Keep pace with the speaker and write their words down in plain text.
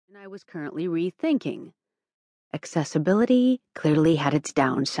and I was currently rethinking. Accessibility clearly had its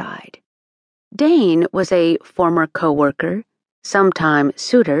downside. Dane was a former coworker, sometime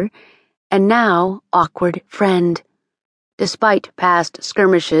suitor, and now awkward friend. Despite past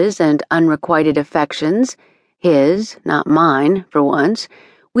skirmishes and unrequited affections, his, not mine, for once,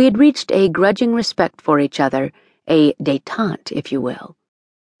 we had reached a grudging respect for each other, a détente, if you will.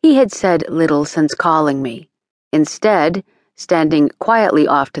 He had said little since calling me. Instead, standing quietly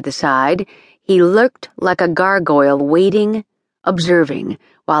off to the side, he lurked like a gargoyle, waiting, observing,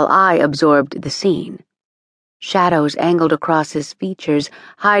 while I absorbed the scene. Shadows angled across his features,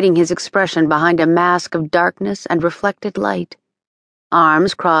 hiding his expression behind a mask of darkness and reflected light.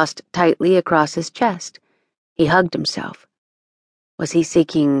 Arms crossed tightly across his chest. He hugged himself. Was he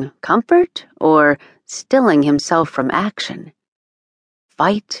seeking comfort or stilling himself from action?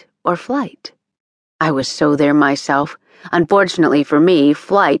 Fight or flight? I was so there myself. Unfortunately for me,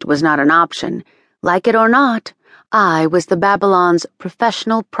 flight was not an option. Like it or not, I was the Babylon's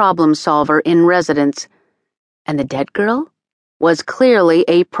professional problem solver in residence. And the dead girl was clearly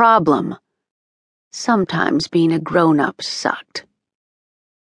a problem. Sometimes being a grown-up sucked.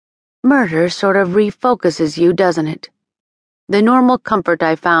 Murder sort of refocuses you, doesn't it? The normal comfort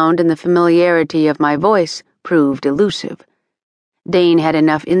I found in the familiarity of my voice proved elusive. Dane had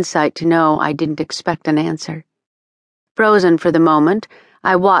enough insight to know I didn't expect an answer. Frozen for the moment,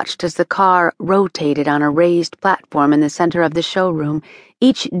 I watched as the car rotated on a raised platform in the center of the showroom,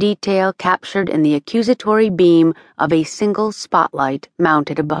 each detail captured in the accusatory beam of a single spotlight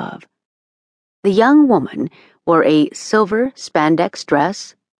mounted above. The young woman wore a silver spandex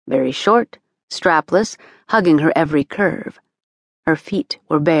dress, very short, strapless, hugging her every curve. Her feet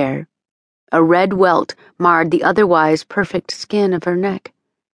were bare. A red welt marred the otherwise perfect skin of her neck.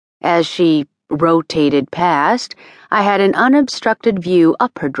 As she rotated past, I had an unobstructed view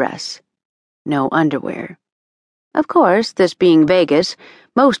up her dress. No underwear. Of course, this being Vegas,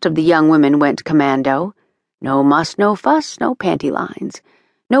 most of the young women went commando. No muss, no fuss, no panty lines.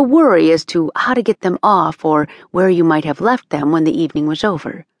 No worry as to how to get them off or where you might have left them when the evening was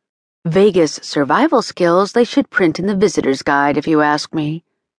over. Vegas survival skills they should print in the visitor's guide, if you ask me.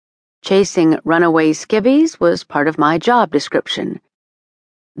 Chasing runaway skivvies was part of my job description.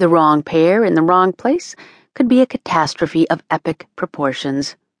 The wrong pair in the wrong place could be a catastrophe of epic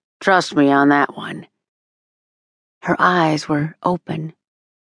proportions. Trust me on that one. Her eyes were open,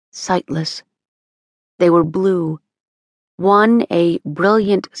 sightless. They were blue. One a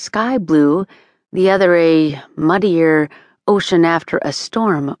brilliant sky blue, the other a muddier ocean after a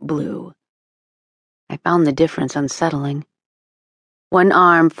storm blue. I found the difference unsettling. One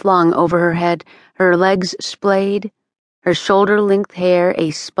arm flung over her head, her legs splayed, her shoulder-length hair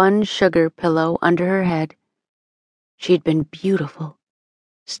a spun sugar pillow under her head. She'd been beautiful,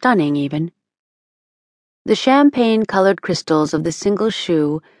 stunning even. The champagne-colored crystals of the single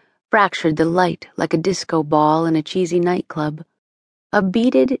shoe fractured the light like a disco ball in a cheesy nightclub. A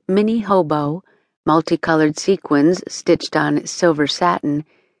beaded mini hobo, multicolored sequins stitched on silver satin,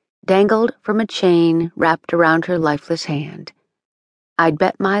 dangled from a chain wrapped around her lifeless hand. I'd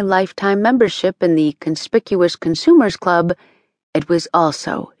bet my lifetime membership in the Conspicuous Consumers Club it was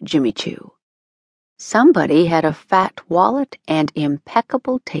also Jimmy Choo. Somebody had a fat wallet and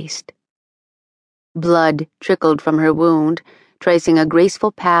impeccable taste. Blood trickled from her wound, tracing a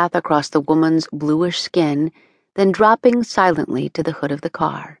graceful path across the woman's bluish skin, then dropping silently to the hood of the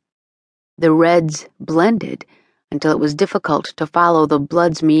car. The reds blended until it was difficult to follow the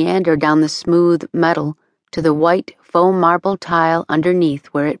blood's meander down the smooth metal to the white foam marble tile underneath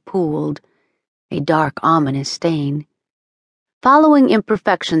where it pooled, a dark, ominous stain. Following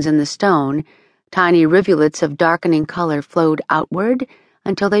imperfections in the stone, tiny rivulets of darkening color flowed outward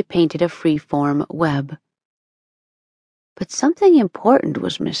until they painted a free-form web. But something important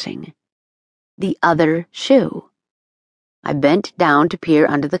was missing. The other shoe. I bent down to peer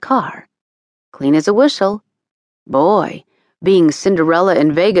under the car. Clean as a whistle. Boy, being Cinderella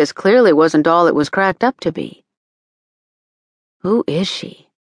in Vegas clearly wasn't all it was cracked up to be. "Who is she?"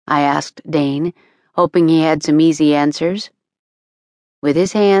 I asked Dane, hoping he had some easy answers. With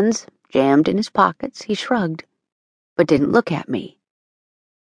his hands jammed in his pockets, he shrugged, but didn't look at me.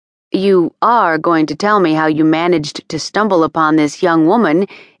 "You are going to tell me how you managed to stumble upon this young woman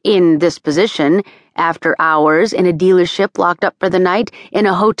in this position after hours in a dealership locked up for the night in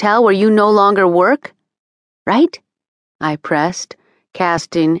a hotel where you no longer work? Right?" I pressed,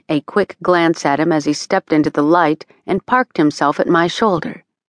 casting a quick glance at him as he stepped into the light and parked himself at my shoulder.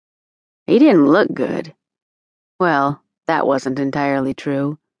 He didn't look good. Well, that wasn't entirely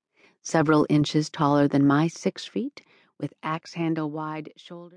true. Several inches taller than my 6 feet, with axe-handle-wide shoulders.